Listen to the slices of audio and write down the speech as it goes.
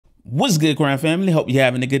What's good, Grind family? Hope you're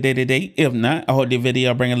having a good day today. If not, I hope the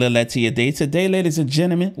video will bring a little light to your day. Today, ladies and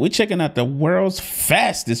gentlemen, we're checking out the world's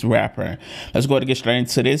fastest rapper. Let's go ahead and get straight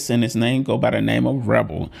into this. And his name go by the name of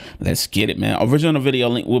Rebel. Let's get it, man. Original video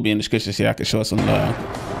link will be in the description so y'all can show us some love.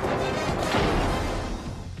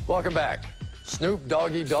 Welcome back. Snoop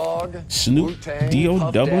Doggy Dogg, Snoop Wu-Tang, D-O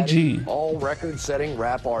double Puff Daddy, G. all record-setting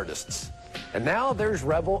rap artists. And now there's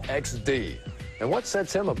Rebel XD. And what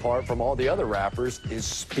sets him apart from all the other rappers is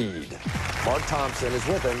speed. Mark Thompson is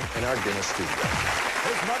with him in our Guinness studio.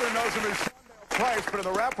 His mother knows him as Shondell Price, but in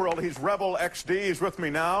the rap world, he's Rebel XD. He's with me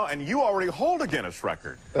now, and you already hold a Guinness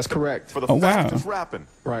record. That's correct. For the Oh, wow. fastest rapping.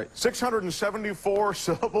 Right. 674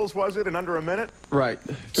 syllables, was it, in under a minute? Right.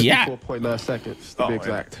 Yeah. 54.9 seconds to be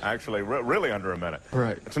exact. Actually, really under a minute.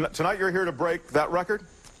 Right. Tonight you're here to break that record?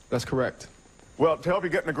 That's correct. Well, to help you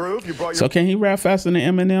get in the groove, you brought So can he rap faster than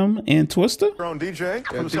Eminem and Twister? your own DJ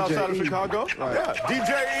from the DJ south side of E. Chicago. Right. Yeah,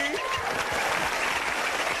 DJ E.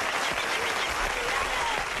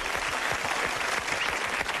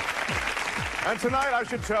 And tonight, I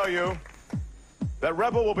should tell you that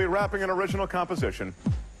Rebel will be rapping an original composition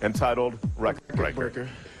entitled Record Breaker.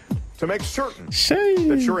 To make certain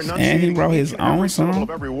that you're Sheesh. And enunciating he wrote his each and every own syllable song. of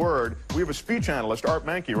every word, we have a speech analyst, Art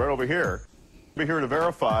Mankey, right over here. Be here to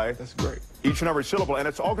verify That's great. each and every syllable, and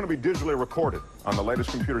it's all going to be digitally recorded on the latest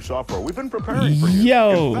computer software. We've been preparing for you.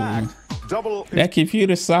 Yo. In fact, double That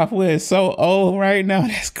computer software is so old right now.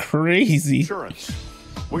 That's crazy. insurance.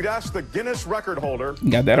 We'd ask the Guinness record holder,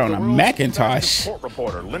 Got that on the a world's Macintosh. fastest court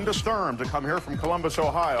reporter, Linda Sturm, to come here from Columbus,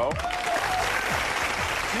 Ohio.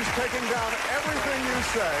 She's taking down everything you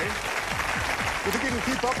say. You think you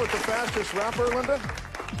can keep up with the fastest rapper, Linda?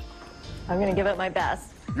 I'm going to give it my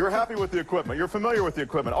best. You're happy with the equipment. You're familiar with the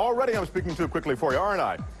equipment. Already I'm speaking too quickly for you, aren't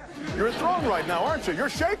I? You're enthroned right now, aren't you? You're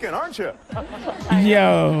shaking, aren't you?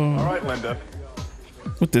 Yo. All right, Linda.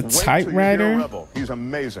 With the Wait till you hear typewriter. Rebel. He's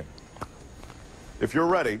amazing. If you're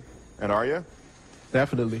ready, and are you?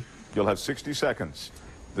 Definitely. You'll have 60 seconds.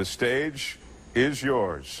 The stage is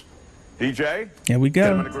yours. DJ, Here we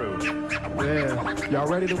get him in the go. groove. Yeah. Y'all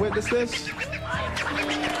ready to witness this? Okay.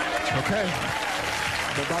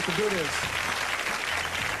 We're about to do this.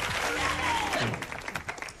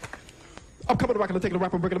 I'm coming to rock and taking the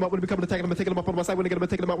rap and breaking them up when we become attacking them and taking them up on my side when they get them and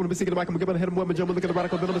taking them out when we seeking them out. I'm giving a hit them women, gentlemen, look at the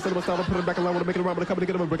radical villain, cinema style, put them back around when I'm making them around when I'm coming to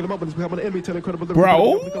get them and breaking them up when it's becoming an enemy to the incredible.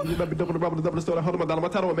 Bro. You might be double the rubber, the double the story, hold them down on my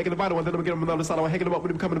title, I'm making the vital, and then I'm getting them on the side, I'm hanging them up when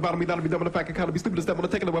they becoming the bottom, me that'll be dumb in the fact, I kind of be stupid to step on the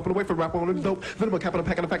taking the weapon away from rap, on the dope, then I'm capping,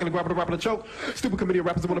 packing, and grabbing the rap and choke. Stupid committee of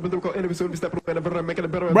rappers want to be lyrical enemies, so we stepping away and better, making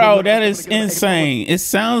it better. Bro, that is insane. It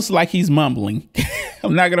sounds like he's mumbling.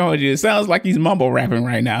 I'm not gonna hold you. It sounds like he's mumble rapping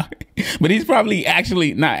right now. But he's probably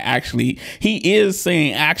not actually. He is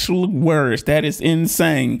saying actual words. That is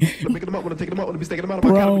insane. Making them up when I'm taking them out when I be staking them out.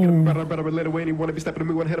 Bro. Better later when he want to be stepping to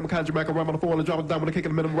me when I hit him, conjure back around on the floor and drop it down when I kick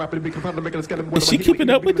him in, rapidly be competitive, making a skeleton. Is she keeping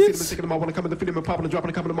up with this? Taking them out when I come in the feed him and popping and dropping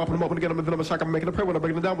and coming them up and get them and then I'm a shock. I'm making a prayer when I'm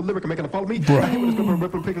breaking it down with lyric and making it follow me. Bro. I hit with this grip and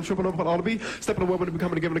ripping, picking, tripping up on all the beat. Stepping away when it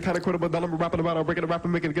becoming to give it a kind of credible. Then I'm rapping about it, breaking it,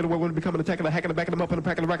 rapping, making it get away when it becoming attacking, hacking, backing them up and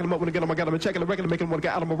packing, racking them up when I get them. I got them and checking the record, making them want to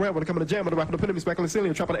get out of my rail when I come in the jam and rapping, putting me smacking the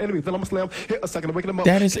ceiling, trapping the enemy. Then I'm a slam, hit a second, waking them up.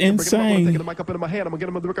 That is insane. Taking the mic up in my hand, I'm gonna get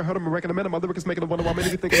them on the record, hurt them and wrecking them in. My lyric is making them wonder why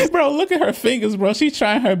many think. Bro, look at her fingers, bro. She's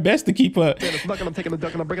trying her best to keep up. I'm taking the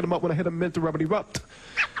duck and I'm breaking them up when I hit them meant to rub and erupt.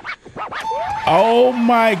 Oh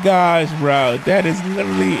my gosh, bro. That is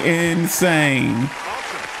literally insane.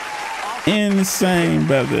 Insane,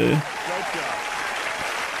 brother.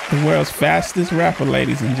 The world's fastest rapper,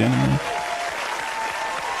 ladies and gentlemen.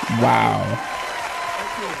 Wow.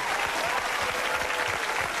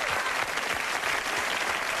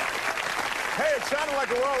 Hey, it sounded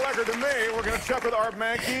like a world record to me. We're going to check with Art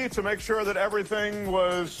Mankey to make sure that everything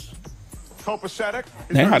was copacetic.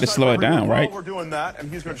 They had to slow it down, right? We're doing that,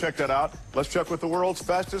 and he's going to check that out. Let's check with the world's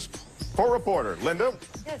fastest court reporter. Linda,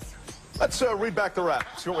 Yes. let's read back the rap,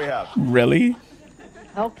 see what we have. Really?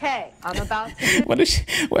 Okay, I'm about to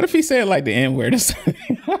What if he said like the N-word or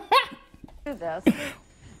something? do this.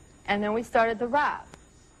 And then we started the rap.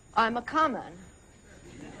 I'm a common.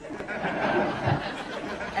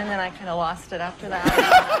 And then I kind of lost it after that.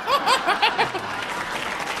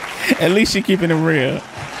 At least you're keeping it real.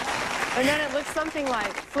 And then it looks something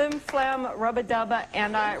like flim flam, rubba dubba,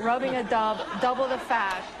 and I rubbing a dub, double the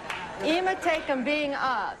fact. Imitate them being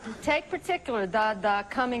up. Take particular the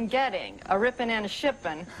coming getting. A ripping and a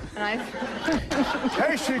shipping. And I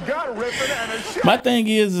Hey, she got ripping and a shit. My thing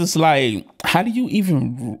is, it's like, how do you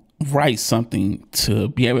even write something to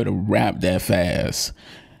be able to rap that fast?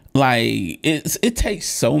 like it takes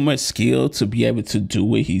so much skill to be able to do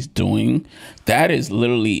what he's doing. That is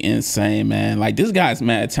literally insane, man. Like, this guy's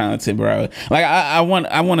mad talented, bro. Like, I want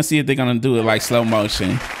to see if they're gonna do it like slow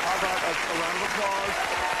motion. How about a round of applause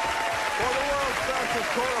for the world's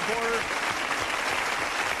fastest tour reporter?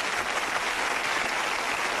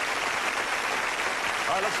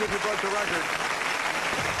 All right, let's see if you broke the record.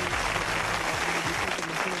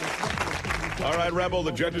 All right, Rebel,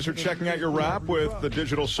 the judges are checking out your rap with the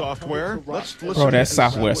digital software. Let's listen. Bro, that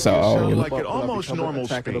software so old. Like at almost normal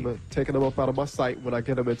speed. Taking them up out of my sight when I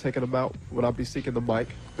get them and taking them out when I be seeking the mic.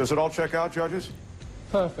 Does it all check out, judges?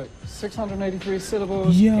 Perfect. 683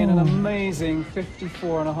 syllables Yo. in an amazing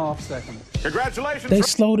 54.5 seconds. Congratulations. They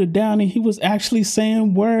slowed it down and he was actually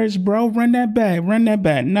saying words, bro. Run that back. Run that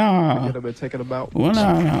back. Nah. Get them and taking them out. Well,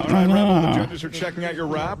 All right, Rebel, the nah. judges are checking out your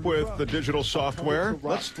rap with the digital software.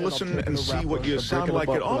 Let's listen and see what you sound like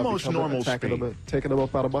at almost normal speed. Taking them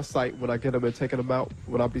up out of my sight when I get them and taking them out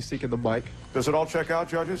when I be seeking the mic. Does it all check out,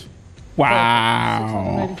 judges?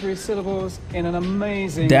 Wow. 683 syllables in an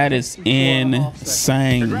amazing That is 54.5 seconds.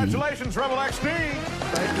 insane. Congratulations, Rebel XD.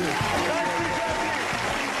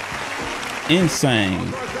 Insane.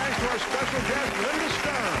 Thanks to our special guest, Linda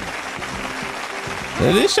Stern.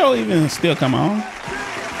 Does this show even still come on?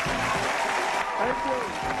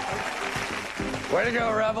 Way to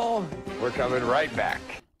go, Rebel. We're coming right back.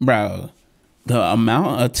 Bro, the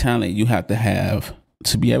amount of talent you have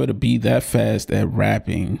to be able to be that fast at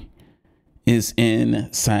rapping is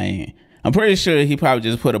insane. I'm pretty sure he probably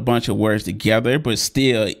just put a bunch of words together, but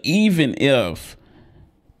still, even if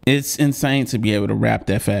it's insane to be able to rap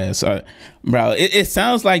that fast. Bro, it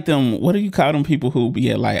sounds like them, what do you call them people who be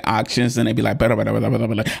at like auctions and they be like, blah, blah, blah, blah, blah,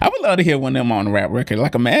 blah. I would love to hear one of them on the rap record.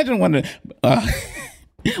 Like, imagine one of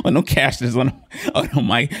when no cash is on the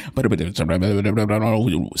mic,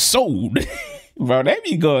 sold. Bro, they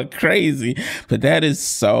be going crazy. But that is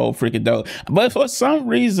so freaking dope. But for some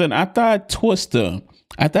reason, I thought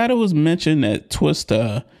it was mentioned that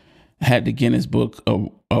Twista had the Guinness Book of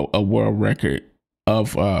a world record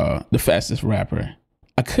of the fastest rapper.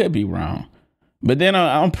 I could be wrong. But then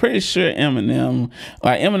I'm pretty sure Eminem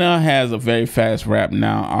has a very fast rap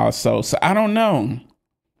now also. So I don't know.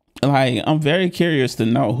 Like, I'm very curious to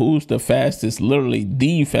know who's the fastest, literally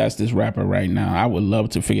the fastest rapper right now. I would love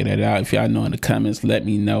to figure that out. If y'all know in the comments, let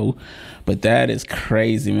me know. But that is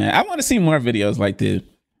crazy, man. I want to see more videos like this.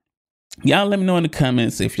 Y'all let me know in the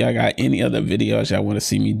comments if y'all got any other videos y'all want to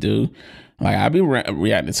see me do. Like, I'll be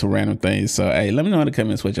reacting to random things. So, hey, let me know in the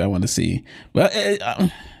comments what y'all want to see. But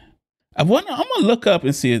I'm gonna look up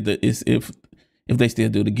and see if they still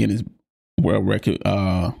do the Guinness World Record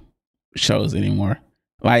shows anymore.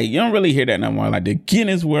 Like, you don't really hear that no more. Like, the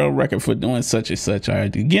Guinness World Record for doing such and such, or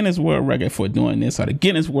the Guinness World Record for doing this, or the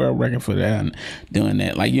Guinness World Record for that and doing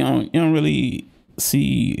that. Like, you don't really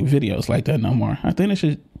see videos like that no more. I think they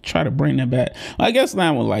should try to bring that back. Well, I guess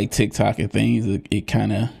now with like TikTok and things, it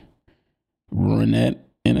kind of ruined that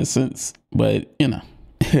in a sense. But you know,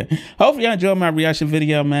 hopefully y'all enjoyed my reaction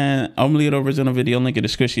video, man. I'm gonna leave the original video link in the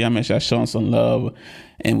description. Y'all make sure y'all showing some love,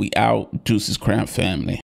 and we out. Deuces Crown family.